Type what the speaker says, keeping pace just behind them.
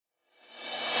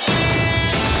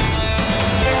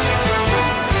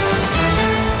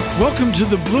Welcome to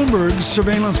the Bloomberg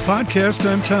Surveillance Podcast.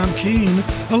 I'm Tom Keene,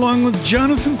 along with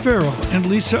Jonathan Farrell and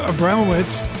Lisa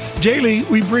Abramowitz. Daily,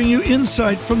 we bring you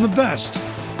insight from the best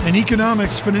in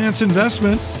economics, finance,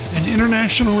 investment, and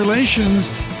international relations.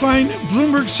 Find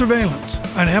Bloomberg Surveillance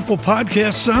on Apple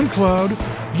Podcasts, SoundCloud,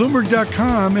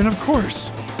 Bloomberg.com, and of course,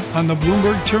 on the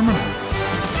Bloomberg Terminal.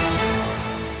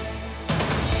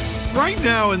 Right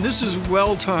now, and this is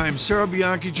well-timed, Sarah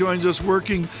Bianchi joins us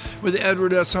working with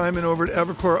Edward S. Hyman over at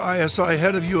Evercore ISI,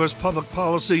 head of U.S. public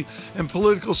policy and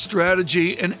political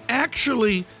strategy, and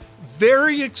actually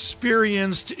very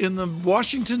experienced in the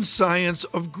Washington science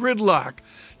of gridlock.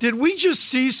 Did we just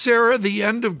see, Sarah, the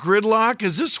end of gridlock?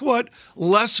 Is this what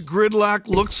less gridlock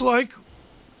looks like?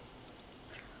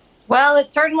 Well,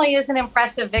 it certainly is an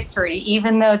impressive victory,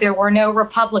 even though there were no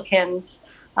Republicans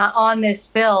on this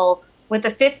bill. With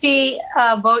the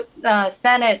 50-vote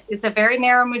Senate, it's a very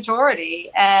narrow majority,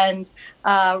 and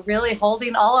really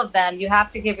holding all of them, you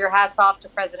have to give your hats off to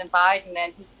President Biden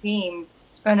and his team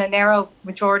on a narrow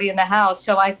majority in the House.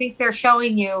 So I think they're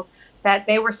showing you that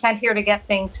they were sent here to get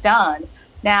things done.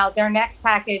 Now, their next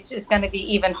package is going to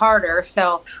be even harder,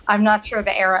 so I'm not sure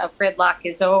the era of gridlock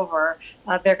is over.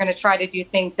 They're going to try to do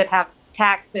things that have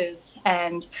taxes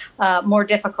and more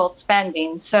difficult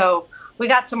spending. So we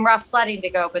got some rough sledding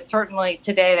to go, but certainly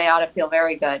today they ought to feel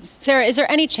very good. Sarah, is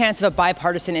there any chance of a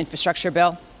bipartisan infrastructure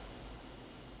bill?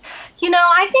 You know,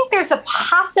 I think there's a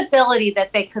possibility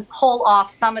that they could pull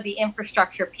off some of the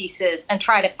infrastructure pieces and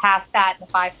try to pass that in a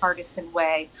bipartisan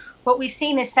way. What we've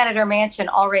seen is Senator Manchin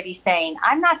already saying,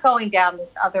 I'm not going down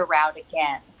this other route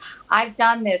again. I've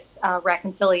done this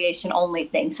reconciliation only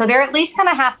thing. So they're at least going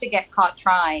to have to get caught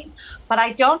trying. But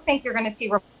I don't think you're going to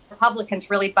see Republicans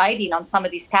really biting on some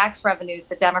of these tax revenues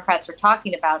that Democrats are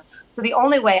talking about. So the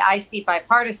only way I see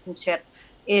bipartisanship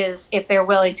is if they're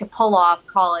willing to pull off,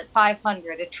 call it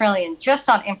 500, $1 trillion just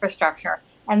on infrastructure,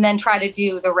 and then try to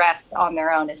do the rest on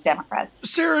their own as Democrats.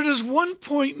 Sarah, does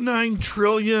 $1.9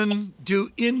 trillion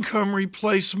do income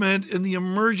replacement in the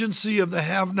emergency of the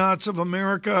have-nots of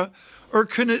America, or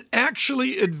can it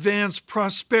actually advance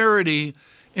prosperity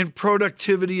and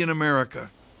productivity in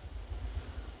America?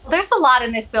 There's a lot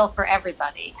in this bill for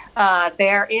everybody.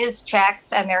 There is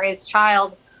checks and there is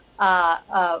child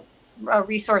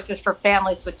resources for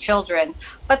families with children.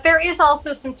 But there is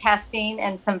also some testing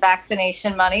and some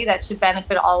vaccination money that should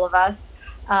benefit all of us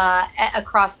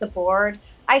across the board.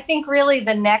 I think really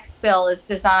the next bill is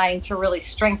designed to really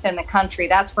strengthen the country.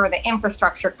 That's where the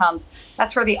infrastructure comes.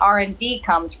 That's where the R&D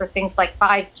comes for things like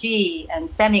 5G and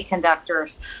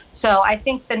semiconductors. So I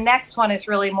think the next one is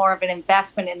really more of an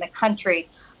investment in the country.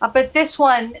 But this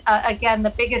one, again, the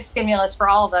biggest stimulus for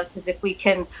all of us is if we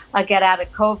can get out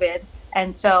of COVID.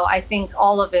 And so I think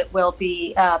all of it will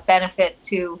be benefit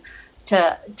to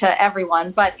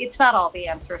everyone. But it's not all the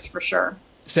answers for sure.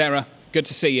 Sarah, good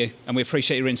to see you, and we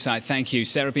appreciate your insight. Thank you.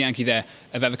 Sarah Bianchi there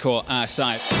of Evercore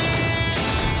ISI.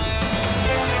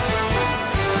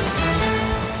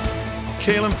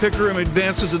 Caleb Pickering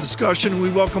advances a discussion. We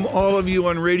welcome all of you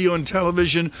on radio and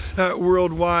television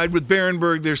worldwide with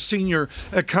Berenberg, their senior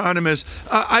economist.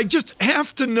 I just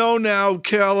have to know now,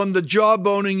 Caleb, the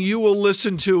jawboning you will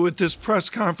listen to at this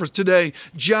press conference today.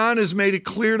 John has made it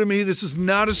clear to me this is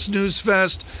not a snooze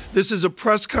fest. This is a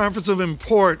press conference of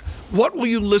import. What will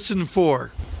you listen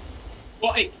for?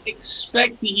 Well, I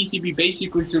expect the ECB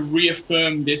basically to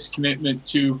reaffirm this commitment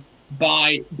to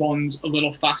buy bonds a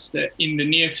little faster in the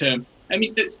near term. I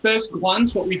mean, at first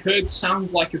glance, what we've heard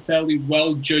sounds like a fairly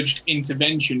well-judged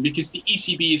intervention because the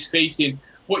ECB is facing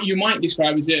what you might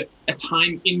describe as a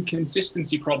time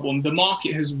inconsistency problem. The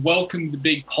market has welcomed the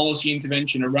big policy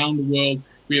intervention around the world.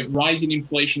 We have rising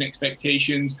inflation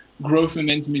expectations. Growth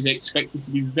momentum is expected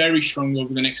to be very strong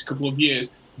over the next couple of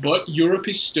years. But Europe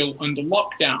is still under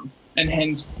lockdown. And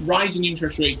hence, rising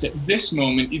interest rates at this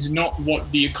moment is not what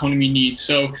the economy needs.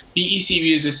 So the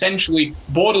ECB has essentially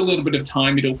bought a little bit of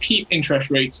time. It'll keep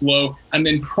interest rates low. And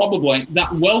then probably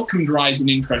that welcomed rise in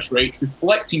interest rates,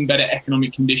 reflecting better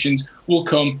economic conditions, will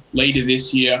come later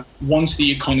this year once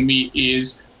the economy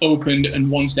is opened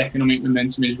and once the economic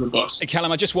momentum is robust.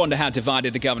 Callum, I just wonder how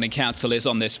divided the Governing Council is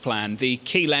on this plan. The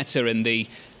key letter in the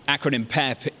acronym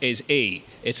PEP is E.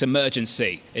 It's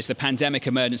emergency. It's the Pandemic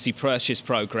Emergency Purchase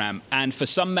Programme. And for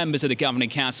some members of the Governing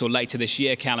Council later this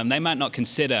year, Callum, they might not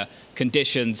consider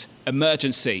conditions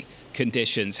emergency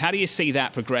conditions. How do you see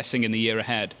that progressing in the year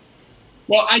ahead?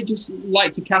 Well, I just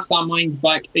like to cast our minds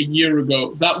back a year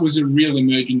ago. That was a real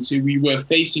emergency. We were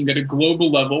facing at a global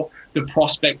level the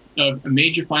prospect of a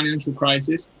major financial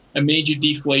crisis, a major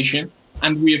deflation,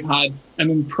 and we have had an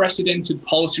unprecedented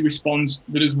policy response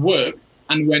that has worked.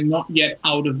 and we're not yet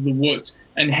out of the woods.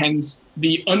 And hence,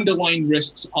 the underlying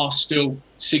risks are still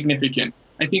significant.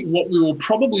 I think what we will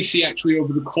probably see actually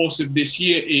over the course of this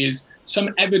year is some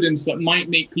evidence that might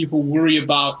make people worry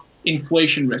about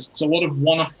inflation risks. A lot of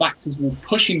one-off factors will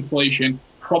push inflation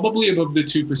probably above the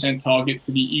 2% target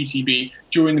for the ECB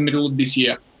during the middle of this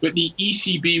year. But the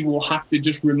ECB will have to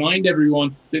just remind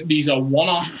everyone that these are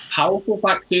one-off powerful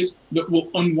factors that will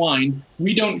unwind.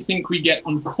 We don't think we get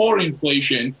on core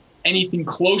inflation anything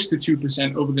close to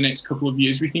 2% over the next couple of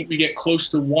years. We think we get close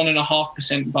to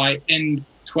 1.5% by end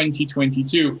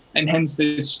 2022. And hence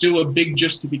there's still a big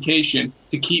justification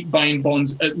to keep buying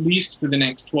bonds at least for the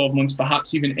next 12 months,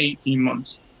 perhaps even 18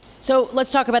 months. So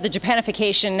let's talk about the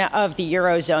Japanification of the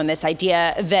Eurozone, this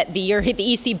idea that the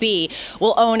ECB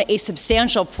will own a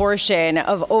substantial portion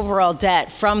of overall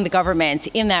debt from the governments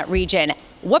in that region.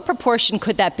 What proportion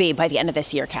could that be by the end of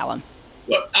this year, Callum?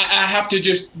 Well, I have to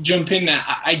just jump in there.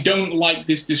 I don't like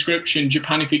this description,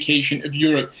 Japanification of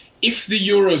Europe. If the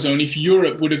Eurozone, if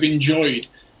Europe would have enjoyed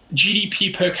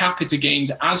GDP per capita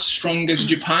gains as strong as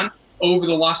Japan over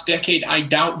the last decade, I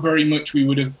doubt very much we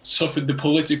would have suffered the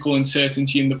political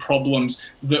uncertainty and the problems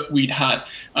that we'd had.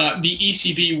 The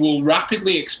ECB will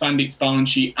rapidly expand its balance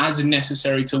sheet as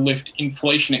necessary to lift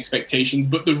inflation expectations,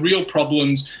 but the real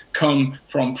problems come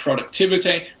from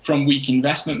productivity, from weak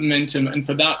investment momentum, and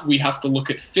for that we have to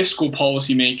look at fiscal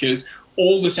policymakers.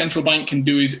 All the central bank can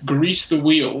do is grease the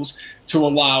wheels to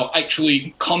allow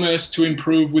actually commerce to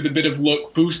improve with a bit of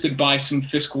luck, boosted by some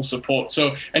fiscal support.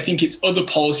 So I think it's other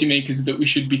policymakers that we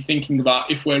should be thinking about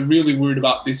if we're really worried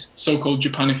about this so-called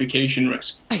Japanification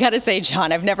risk. I got to say,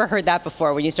 John, I've never heard that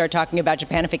before. When you start talking about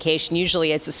Japanification,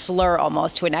 usually it's a slur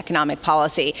almost to an economic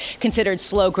policy, considered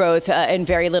slow growth and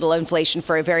very little inflation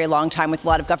for a very long time with a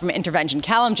lot of government intervention.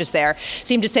 Callum just there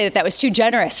seemed to say that was too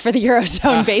generous for the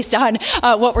Eurozone based on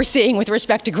what we're seeing with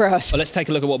respect to growth. Well, let's take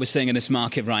a look at what we're seeing in this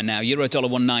market right now. Euro dollar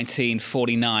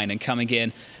 119.49 and coming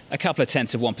in a couple of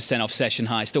tenths of 1% off session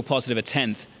high, still positive a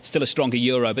tenth, still a stronger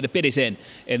euro, but the bid is in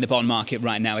the bond market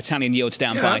right now. Italian yields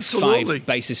down by absolutely. 5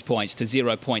 basis points to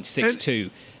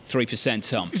 0.623%,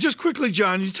 Tom. Just quickly,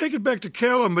 John, you take it back to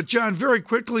Callum, but John, very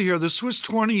quickly here, the Swiss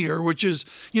 20-year, which is,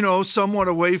 somewhat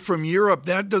away from Europe,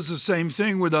 that does the same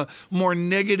thing with a more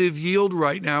negative yield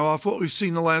right now off what we've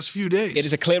seen the last few days. It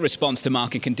is a clear response to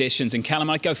market conditions. And Callum,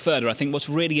 I'd go further. I think what's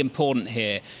really important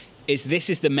here is this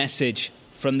is the message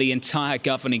from the entire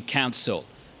governing council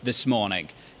this morning.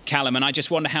 Callum, and I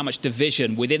just wonder how much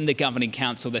division within the governing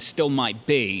council there still might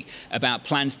be about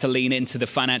plans to lean into the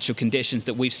financial conditions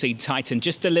that we've seen tighten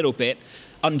just a little bit,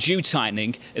 undue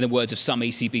tightening, in the words of some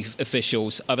ECB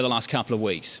officials, over the last couple of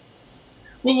weeks.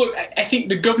 Well, look, I think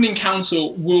the governing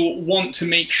council will want to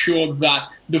make sure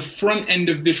that the front end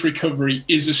of this recovery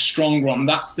is a strong one.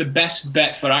 That's the best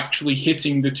bet for actually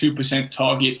hitting the 2%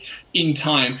 target in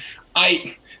time.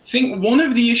 I think one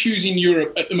of the issues in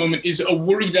Europe at the moment is a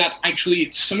worry that actually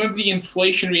it's some of the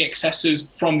inflationary excesses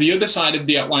from the other side of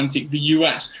the Atlantic, the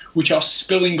US, which are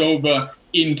spilling over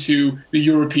into the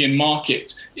European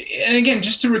market. And again,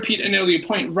 just to repeat an earlier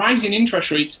point, rising interest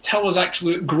rates tell us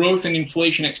actually that growth and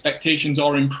inflation expectations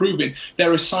are improving.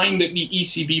 They're a sign that the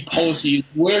ECB policy is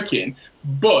working,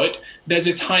 but there's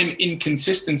a time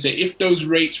inconsistency. If those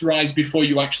rates rise before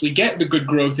you actually get the good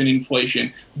growth in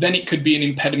inflation, then it could be an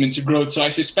impediment to growth. So I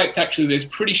suspect actually there's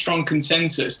pretty strong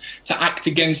consensus to act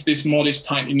against this modest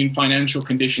tightening in financial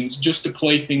conditions, just to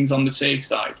play things on the safe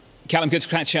side. Callum, good to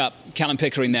catch up. Callum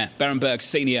Pickering there, Berenberg's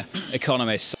senior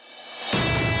economist.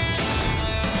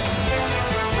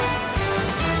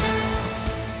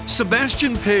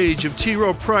 Sebastian Page of T.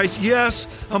 Rowe Price, yes,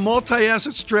 a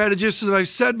multi-asset strategist. As I've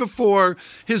said before,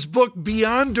 his book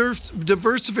Beyond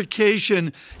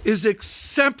Diversification is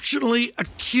exceptionally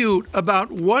acute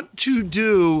about what to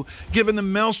do given the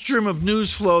maelstrom of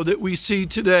news flow that we see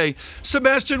today.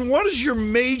 Sebastian, what is your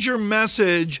major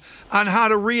message on how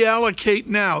to reallocate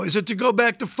now? Is it to go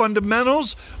back to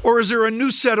fundamentals, or is there a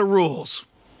new set of rules?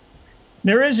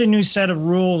 There is a new set of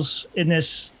rules in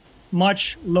this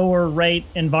much lower rate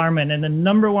environment. And the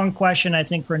number one question, I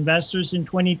think, for investors in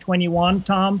 2021,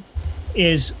 Tom,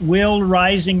 is will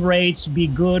rising rates be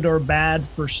good or bad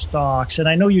for stocks? And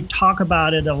I know you talk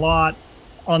about it a lot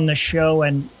on the show.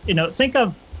 And, think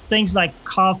of things like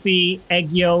coffee,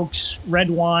 egg yolks, red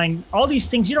wine, all these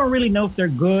things. You don't really know if they're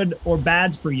good or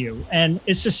bad for you. And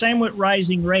it's the same with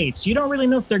rising rates. You don't really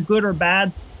know if they're good or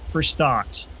bad for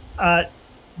stocks.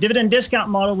 Dividend discount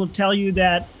model will tell you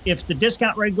that if the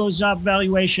discount rate goes up,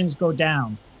 valuations go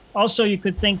down. Also, you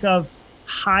could think of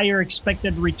higher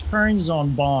expected returns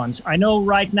on bonds. I know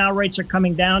right now rates are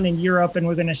coming down in Europe and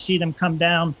we're going to see them come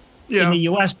down in the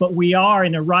US, but we are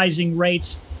in a rising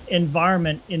rates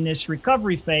environment in this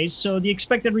recovery phase. So the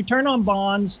expected return on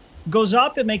bonds goes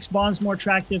up. It makes bonds more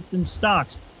attractive than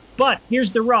stocks. But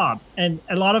here's the rub, and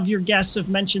a lot of your guests have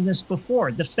mentioned this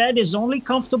before. The Fed is only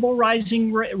comfortable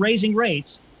raising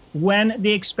rates when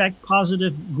they expect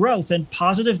positive growth, and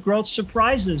positive growth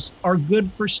surprises are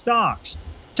good for stocks.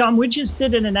 Tom, we just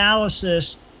did an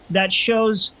analysis that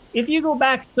shows if you go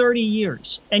back 30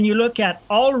 years and you look at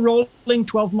all rolling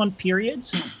 12-month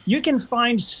periods, you can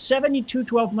find 72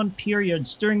 12-month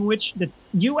periods during which the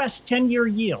U.S. 10-year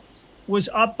yield was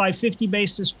up by 50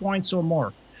 basis points or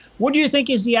more. What do you think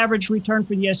is the average return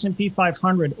for the S&P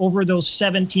 500 over those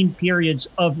 17 periods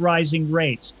of rising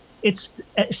rates? It's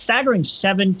a staggering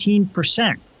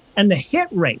 17%. And the hit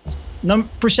rate, the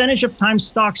percentage of time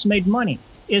stocks made money,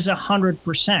 is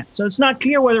 100%. So it's not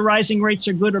clear whether rising rates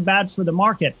are good or bad for the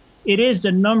market. It is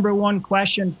the number one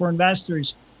question for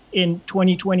investors in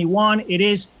 2021. It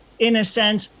is, in a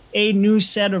sense, a new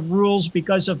set of rules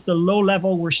because of the low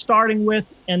level we're starting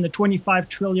with and the 25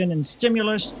 trillion in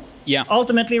stimulus. Yeah.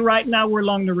 Ultimately, right now, we're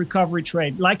long the recovery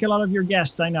trade, like a lot of your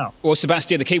guests, I know. Well,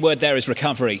 Sebastian, the key word there is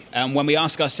recovery. When we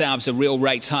ask ourselves, are real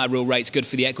rates, higher real rates good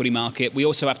for the equity market, we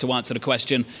also have to answer the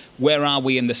question, where are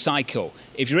we in the cycle?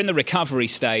 If you're in the recovery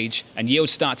stage and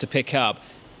yields start to pick up,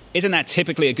 isn't that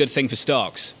typically a good thing for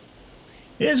stocks?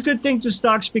 It is a good thing to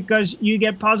stocks because you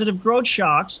get positive growth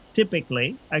shocks,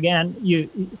 typically. Again, you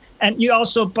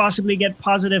also possibly get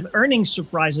positive earnings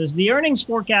surprises. The earnings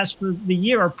forecasts for the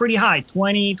year are pretty high,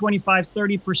 20, 25,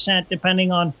 30%,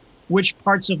 depending on which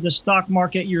parts of the stock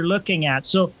market you're looking at.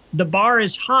 So the bar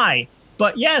is high.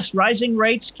 But yes, rising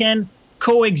rates can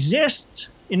coexist.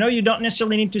 You don't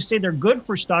necessarily need to say they're good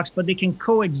for stocks, but they can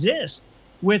coexist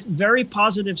with very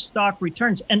positive stock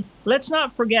returns. And let's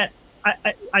not forget,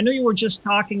 I know you were just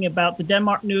talking about the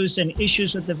Denmark news and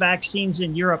issues with the vaccines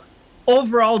in Europe.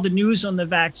 Overall, the news on the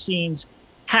vaccines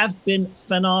have been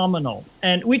phenomenal.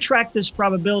 And we track this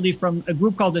probability from a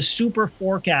group called the Super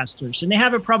Forecasters. And they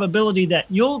have a probability that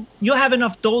you'll have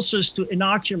enough doses to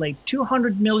inoculate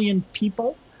 200 million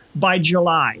people by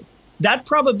July. That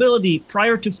probability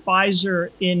prior to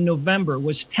Pfizer in November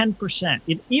was 10%.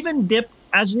 It even dipped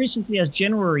as recently as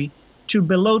January to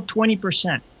below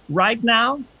 20%. Right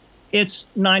now, it's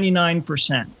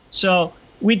 99%. So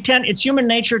it's human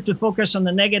nature to focus on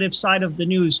the negative side of the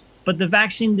news, but the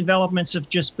vaccine developments have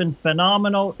just been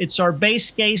phenomenal. It's our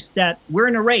base case that we're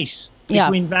in a race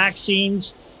between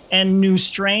vaccines and new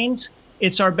strains.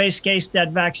 It's our base case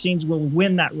that vaccines will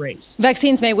win that race.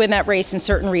 Vaccines may win that race in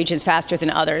certain regions faster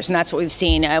than others, and that's what we've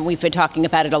seen. We've been talking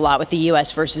about it a lot with the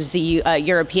U.S. versus the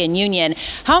European Union.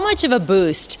 How much of a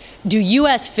boost do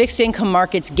U.S. fixed income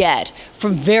markets get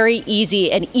from very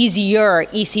easy and easier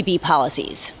ECB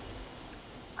policies?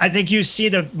 I think you see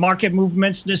the market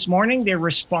movements this morning. They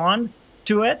respond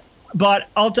to it. But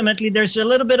ultimately, there's a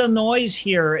little bit of noise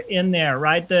here in there,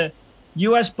 right? The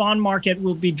U.S. bond market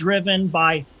will be driven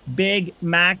by big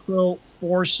macro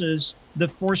forces, the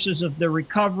forces of the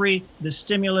recovery, the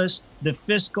stimulus, the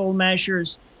fiscal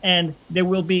measures, and there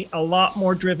will be a lot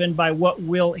more driven by what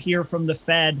we'll hear from the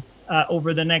Fed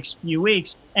over the next few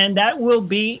weeks. And that will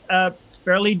be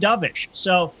fairly dovish.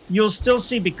 So you'll still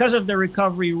see, because of the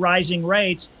recovery, rising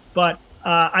rates, but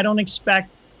I don't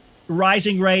expect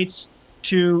rising rates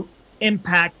to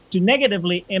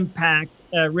negatively impact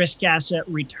risk asset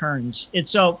returns.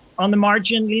 So on the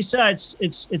margin, Lisa, it's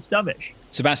dovish.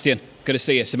 Sebastian, good to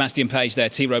see you. Sebastian Page there,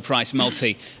 T. Rowe Price,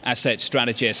 multi-asset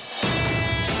strategist.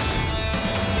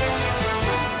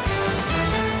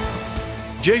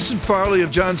 Jason Farley of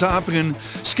Johns Hopkins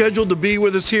scheduled to be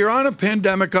with us here on a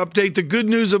pandemic update, the good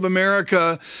news of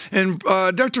America. And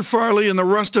Dr. Farley and the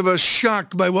rest of us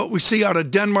shocked by what we see out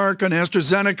of Denmark on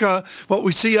AstraZeneca, what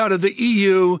we see out of the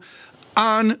EU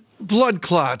on blood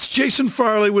clots. Jason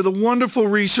Farley with a wonderful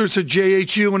research at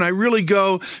JHU, and I really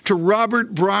go to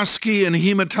Robert Brodsky in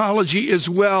hematology as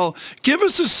well. Give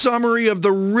us a summary of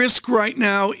the risk right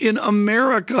now in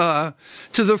America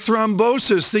to the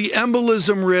thrombosis, the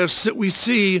embolism risks that we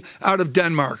see out of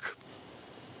Denmark.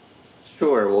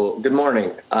 Sure. Well, good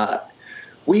morning.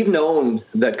 We've known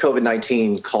that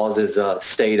COVID-19 causes a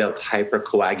state of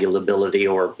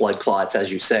hypercoagulability or blood clots,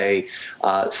 as you say,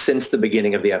 since the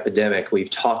beginning of the epidemic. We've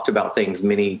talked about things,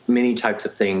 many types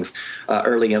of things,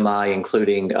 early MI,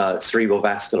 including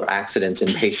cerebrovascular accidents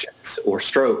in patients or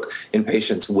stroke in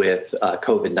patients with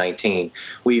COVID-19.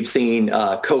 We've seen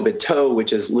COVID toe,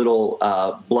 which is little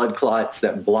blood clots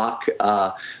that block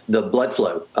the blood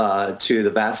flow to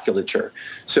the vasculature.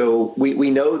 So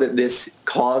we know that this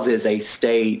causes a state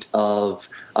state of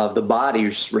the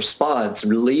body's response,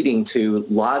 leading to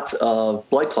lots of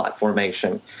blood clot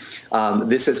formation.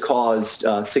 This has caused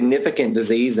significant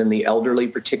disease in the elderly,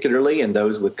 particularly, and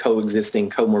those with coexisting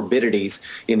comorbidities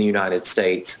in the United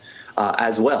States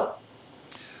as well.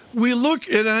 We look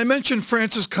at, and I mentioned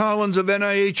Francis Collins of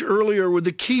NIH earlier with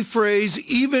the key phrase,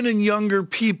 even in younger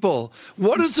people.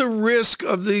 What is the risk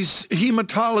of these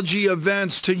hematology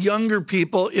events to younger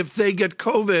people if they get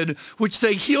COVID, which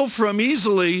they heal from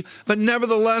easily, but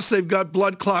nevertheless they've got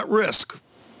blood clot risk?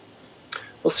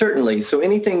 Well, certainly. So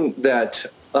anything that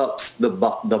ups the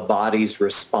body's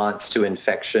response to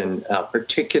infection,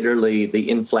 particularly the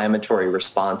inflammatory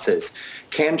responses,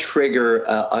 can trigger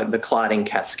the clotting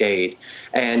cascade.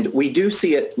 And we do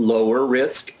see it lower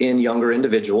risk in younger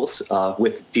individuals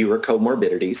with fewer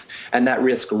comorbidities, and that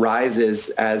risk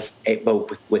rises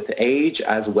both with age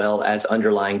as well as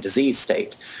underlying disease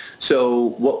state.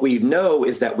 So what we know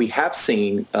is that we have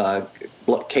seen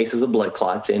cases of blood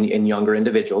clots in younger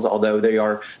individuals, although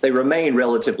they remain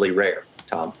relatively rare.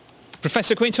 Tom.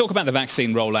 Professor, can we talk about the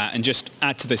vaccine rollout and just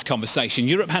add to this conversation?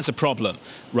 Europe has a problem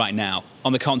right now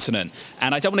on the continent,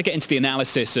 and I don't want to get into the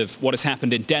analysis of what has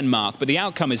happened in Denmark, but the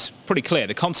outcome is pretty clear.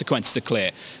 The consequences are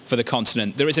clear for the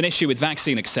continent. There is an issue with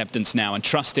vaccine acceptance now and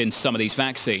trust in some of these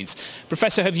vaccines.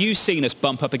 Professor, have you seen us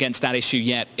bump up against that issue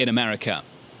yet in America?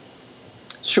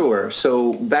 Sure.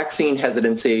 So vaccine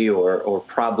hesitancy or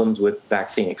problems with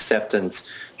vaccine acceptance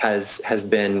has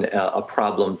been a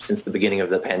problem since the beginning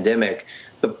of the pandemic.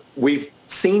 But we've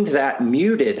seen that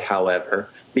muted, however,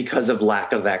 because of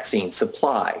lack of vaccine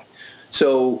supply.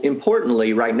 So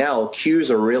importantly, right now, queues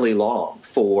are really long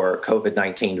for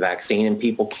COVID-19 vaccine, and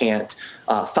people can't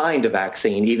find a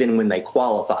vaccine even when they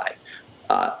qualify.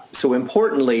 So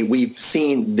importantly, we've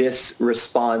seen this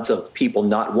response of people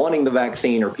not wanting the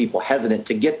vaccine or people hesitant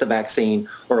to get the vaccine,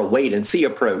 or a wait and see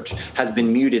approach has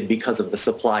been muted because of the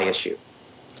supply issue.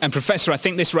 And Professor, I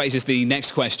think this raises the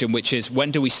next question, which is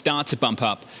when do we start to bump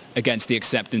up against the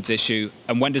acceptance issue,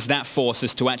 and when does that force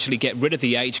us to actually get rid of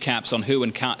the age caps on who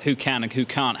can and who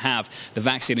can't have the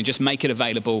vaccine and just make it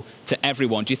available to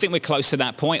everyone? Do you think we're close to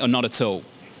that point or not at all?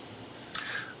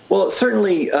 Well,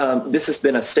 certainly this has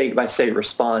been a state-by-state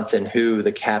response in who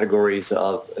the categories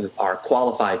are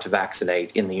qualified to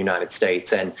vaccinate in the United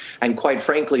States. And quite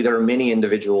frankly, there are many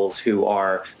individuals who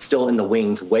are still in the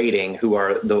wings waiting, who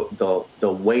are the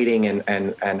waiting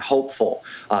and hopeful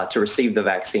to receive the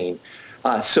vaccine.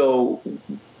 So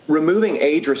removing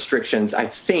age restrictions, I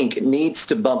think, needs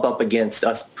to bump up against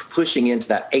us pushing into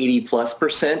that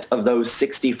 80+% of those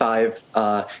 65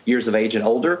 years of age and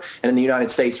older. And in the United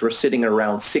States, we're sitting at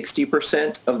around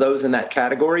 60% of those in that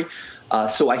category.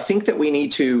 So I think that we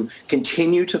need to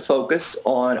continue to focus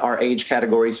on our age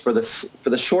categories for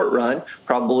the short run,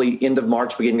 probably end of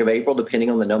March, beginning of April, depending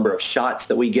on the number of shots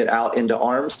that we get out into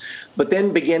arms, but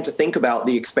then begin to think about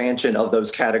the expansion of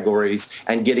those categories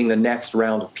and getting the next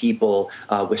round of people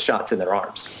with shots in their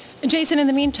arms. Jason, in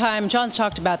the meantime, John's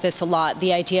talked about this a lot,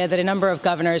 the idea that a number of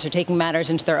governors are taking matters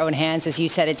into their own hands, as you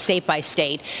said, it's state by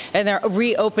state, and they're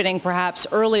reopening perhaps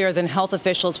earlier than health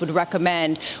officials would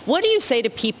recommend. What do you say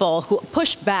to people who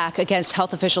push back against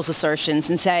health officials' assertions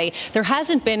and say there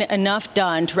hasn't been enough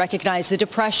done to recognize the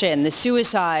depression, the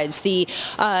suicides, the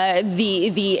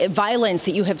violence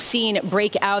that you have seen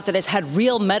break out that has had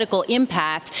real medical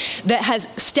impact that has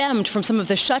stemmed from some of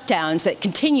the shutdowns that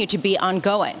continue to be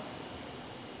ongoing?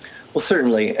 Well,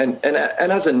 certainly. And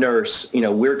as a nurse,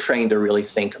 we're trained to really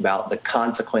think about the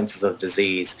consequences of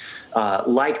disease,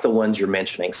 like the ones you're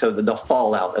mentioning. So the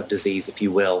fallout of disease, if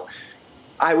you will.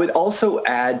 I would also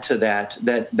add to that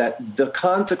the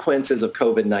consequences of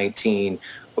COVID-19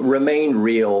 remain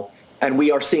real. And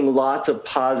we are seeing lots of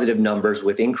positive numbers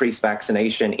with increased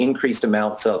vaccination, increased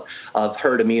amounts of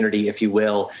herd immunity, if you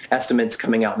will. Estimates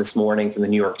coming out this morning from the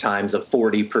New York Times of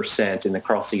 40%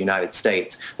 across the United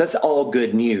States. That's all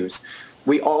good news.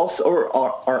 We also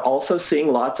are also seeing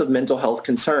lots of mental health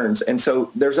concerns. And so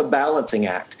there's a balancing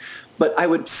act. But I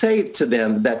would say to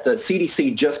them that the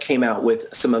CDC just came out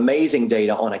with some amazing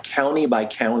data on a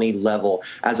county-by-county level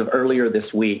as of earlier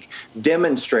this week,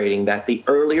 demonstrating that the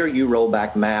earlier you roll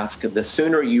back masks, the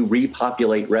sooner you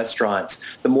repopulate restaurants,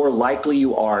 the more likely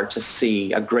you are to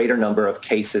see a greater number of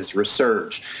cases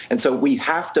resurge. And so we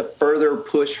have to further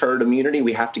push herd immunity.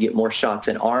 We have to get more shots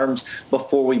in arms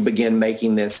before we begin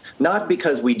making this, not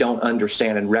because we don't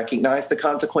understand and recognize the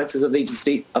consequences of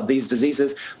these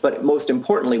diseases, but most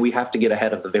importantly, we have to get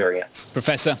ahead of the variants.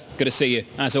 Professor, good to see you.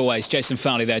 As always, Jason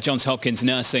Fowley there, Johns Hopkins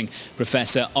nursing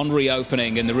professor, on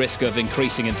reopening and the risk of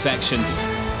increasing infections.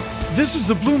 This is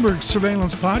the Bloomberg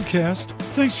Surveillance Podcast.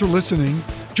 Thanks for listening.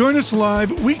 Join us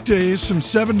live weekdays from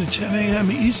 7 to 10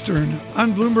 a.m. Eastern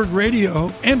on Bloomberg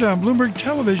Radio and on Bloomberg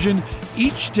Television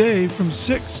each day from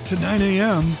 6 to 9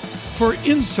 a.m. for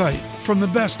insight from the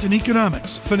best in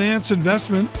economics, finance,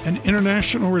 investment, and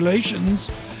international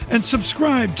relations. And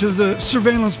subscribe to the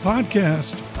Surveillance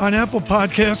Podcast on Apple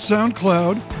Podcasts,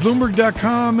 SoundCloud,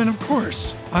 Bloomberg.com, and of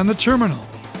course, on the terminal.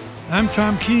 I'm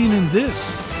Tom Keene, and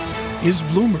this is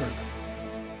Bloomberg.